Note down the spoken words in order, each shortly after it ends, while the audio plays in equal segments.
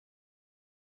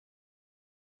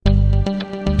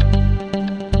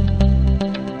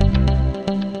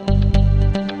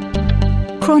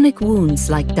Chronic wounds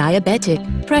like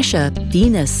diabetic, pressure,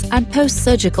 venous, and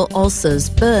post-surgical ulcers,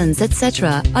 burns,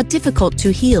 etc. are difficult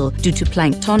to heal due to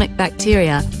planktonic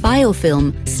bacteria,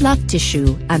 biofilm, slough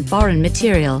tissue, and foreign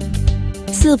material.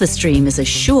 SilverStream is a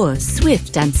sure,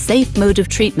 swift, and safe mode of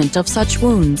treatment of such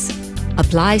wounds.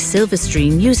 Apply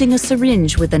SilverStream using a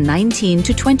syringe with a 19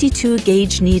 to 22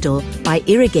 gauge needle by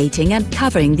irrigating and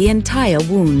covering the entire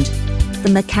wound. The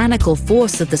mechanical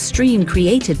force of the stream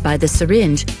created by the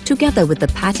syringe, together with the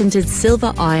patented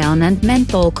silver ion and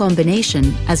menthol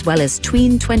combination, as well as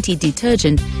Tween 20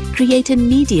 detergent, create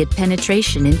immediate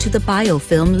penetration into the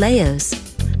biofilm layers.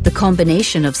 The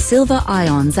combination of silver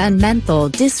ions and menthol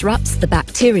disrupts the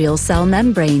bacterial cell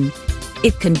membrane.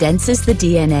 It condenses the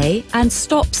DNA and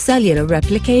stops cellular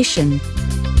replication.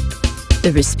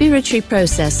 The respiratory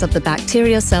process of the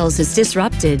bacterial cells is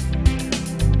disrupted.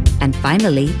 And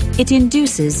finally, it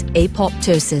induces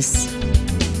apoptosis.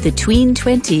 The Tween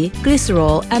 20,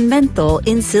 glycerol, and menthol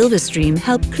in SilverStream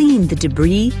help clean the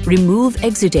debris, remove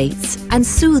exudates, and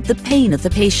soothe the pain of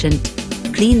the patient.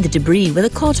 Clean the debris with a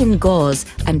cotton gauze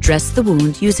and dress the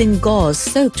wound using gauze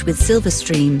soaked with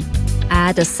SilverStream.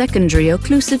 Add a secondary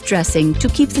occlusive dressing to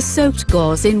keep the soaked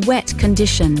gauze in wet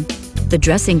condition. The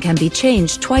dressing can be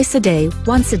changed twice a day,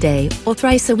 once a day, or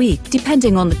thrice a week,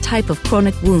 depending on the type of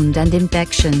chronic wound and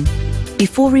infection.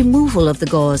 Before removal of the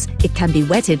gauze, it can be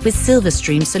wetted with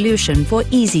SilverStream solution for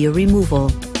easier removal.